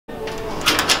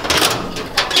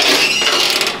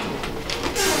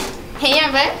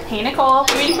Amber. Hey, Nicole.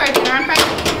 You ready for a dinner on Friday?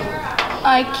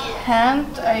 I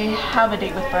can't. I have a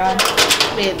date with Brad.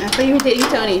 Wait, I thought you were dating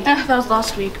Tony. That was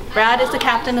last week. Brad is the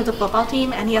captain of the football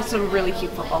team, and he has some really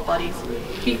cute football buddies.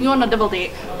 You can go on a double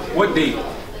date. What date?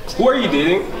 Who are you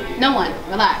dating? No one.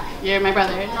 Relax. You're my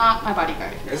brother, not my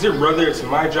bodyguard. As your brother, it's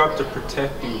my job to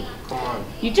protect you. Come on.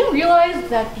 You do realize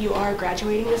that you are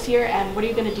graduating this year, and what are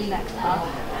you going to do next, huh?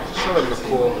 Shut up,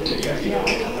 Nicole. There's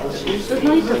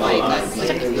no need to fight, guys.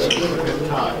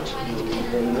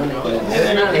 Oh,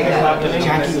 yeah,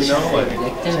 Jackson. I don't know what it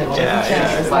is about that.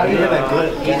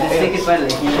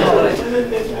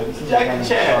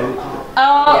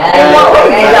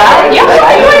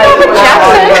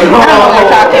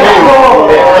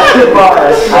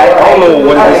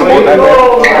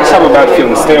 I just have a bad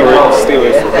feeling. Stay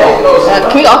away from me.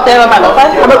 Can we opt in on my moped?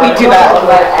 How about we do that?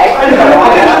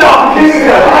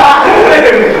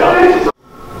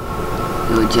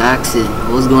 Yo, Jackson,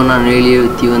 what's going on earlier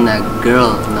with you and that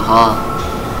girl in the hall?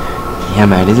 Yeah,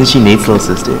 man, isn't she Nate's little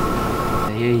sister?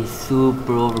 I hear he's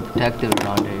super overprotective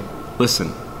around her.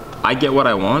 Listen, I get what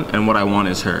I want, and what I want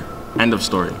is her. End of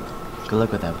story. Good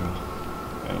luck with that, bro.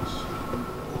 Thanks.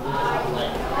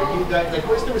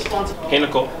 Where's the response? Hey,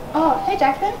 Nicole. Oh, hey,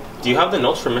 Jackson. Do you have the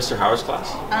notes from Mr. Howard's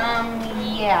class?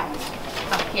 Yeah.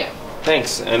 Oh, here.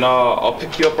 Thanks, and I'll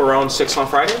pick you up around 6 on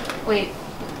Friday. Wait,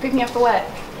 pick me up for what?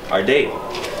 Our date.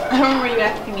 I don't remember you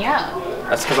asking me out.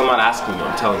 That's because I'm not asking you,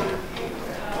 I'm telling you.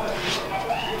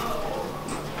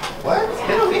 What?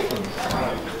 Get away from me.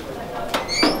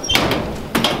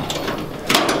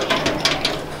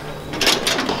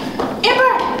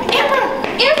 Amber!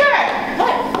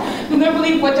 What? You'll never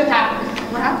believe what just happened.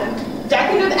 What happened?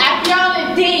 Jackson just asked me out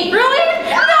on a date. Really?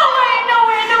 No way!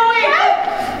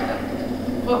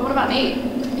 What about Nate?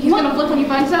 He's gonna flip when he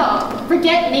finds out.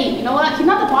 Forget Nate. You know what? He's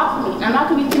not the boss of me. I'm not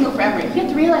gonna be single forever. You have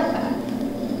to realize that.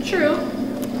 True.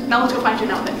 Now let's go find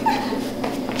your outfit.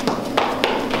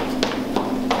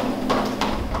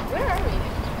 Where are we?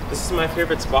 This is my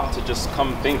favorite spot to just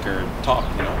come think or talk,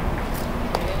 you know?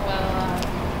 Okay, well,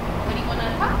 what do you wanna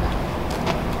talk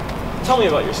about? Tell me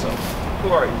about yourself. Who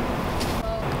are you?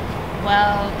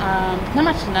 Well, not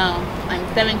much to know. I'm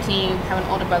 17, have an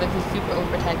older brother who's super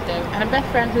overprotective, and a best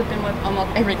friend who's been with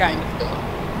almost every guy in the school.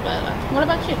 But what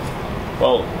about you?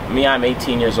 Well, me, I'm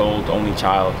 18 years old, only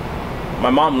child.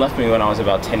 My mom left me when I was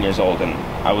about 10 years old, and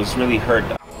I was really hurt.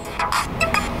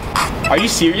 Are you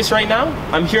serious right now?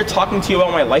 I'm here talking to you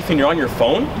about my life and you're on your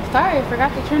phone? I'm sorry, I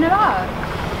forgot to turn it off.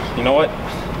 You know what?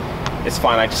 It's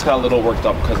fine, I just got a little worked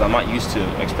up because I'm not used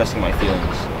to expressing my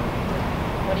feelings.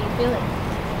 What are you feeling?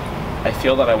 I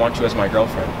feel that I want you as my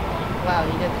girlfriend. Wow,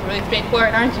 you're just really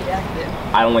straightforward, aren't you, Jackson?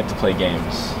 I don't like to play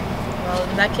games. Well,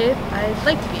 in that case, I'd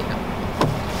like to be a girl.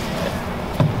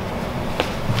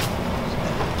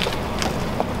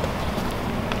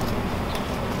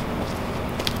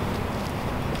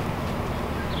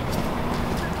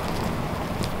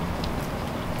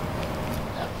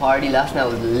 Party last night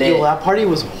was lit. Yo, that party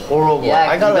was horrible.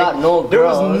 Yeah, I got no there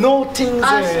was girls. no things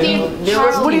there. Steve, There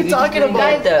was- What are you talking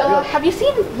about? Guys, have you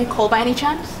seen Nicole by any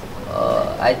chance?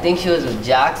 I think she was with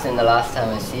Jackson the last time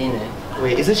I seen her.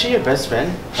 Wait, isn't she your best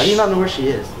friend? How do you not know where she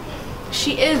is?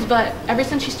 She is, but ever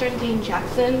since she started dating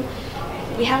Jackson,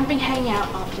 we haven't been hanging out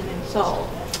often, and so,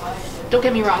 don't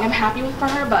get me wrong, I'm happy with for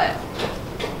her, but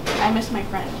I miss my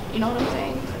friend. You know what I'm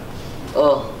saying?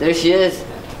 Oh, there she is.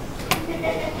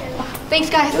 Thanks,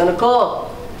 guys. Yo, Nicole.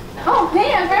 Oh,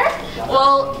 hey, Amber.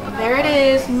 Well, there it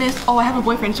is, Miss. Oh, I have a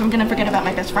boyfriend, so I'm gonna forget about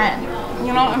my best friend.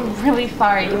 You know, I'm really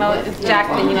sorry. You know, it's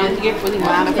Jackson. You know, he gets really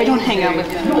mad if I don't hang out with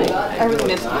him. I really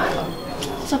miss him.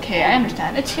 It's okay, I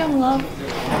understand. It's young love.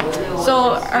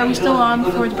 So, are we still on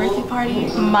for the birthday party?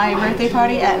 My birthday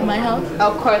party at my house?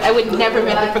 Of course, I would never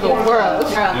miss it for the world.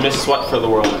 Miss Sweat for the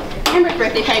world. Amber's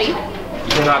birthday party.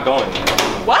 You're not going.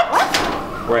 What?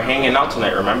 We're hanging out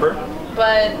tonight, remember?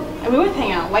 But we would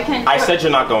hang out. Why can't I said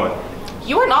you're not going.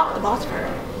 You are not the boss of her.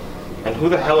 And who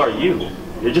the hell are you?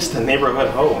 You're just a neighborhood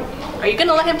hoe. Are you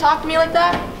gonna let him talk to me like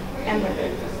that? Amber.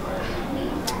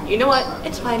 You know what?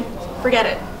 It's fine. Forget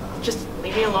it. Just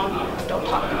leave me alone. Don't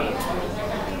talk to me.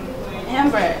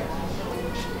 Amber.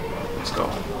 Let's go.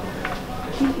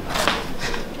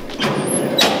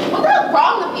 What the hell's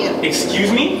wrong with you?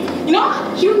 Excuse me? You know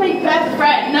what? She was my best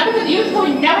friend. Not because of you, so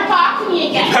you never talk to me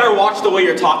again. You better watch the way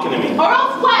you're talking to me. Or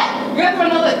else what? You're gonna throw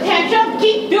another tantrum?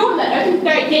 Keep doing that as you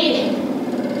start dating.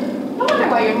 No wonder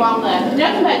why your mom left.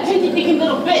 Nothing but attention-seeking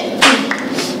little bitch.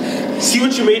 See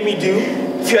what you made me do?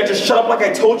 If you had just shut up like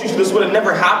I told you so, this would have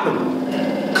never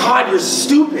happened. God, you're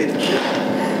stupid.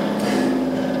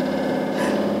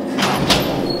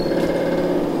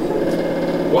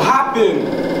 What happened?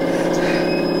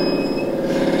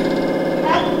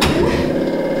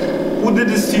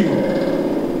 did this to you?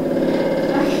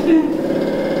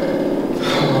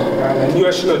 Oh, man, I knew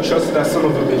I shouldn't have trusted that son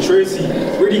of a bitch. Tracy,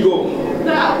 where'd he go?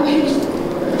 That way.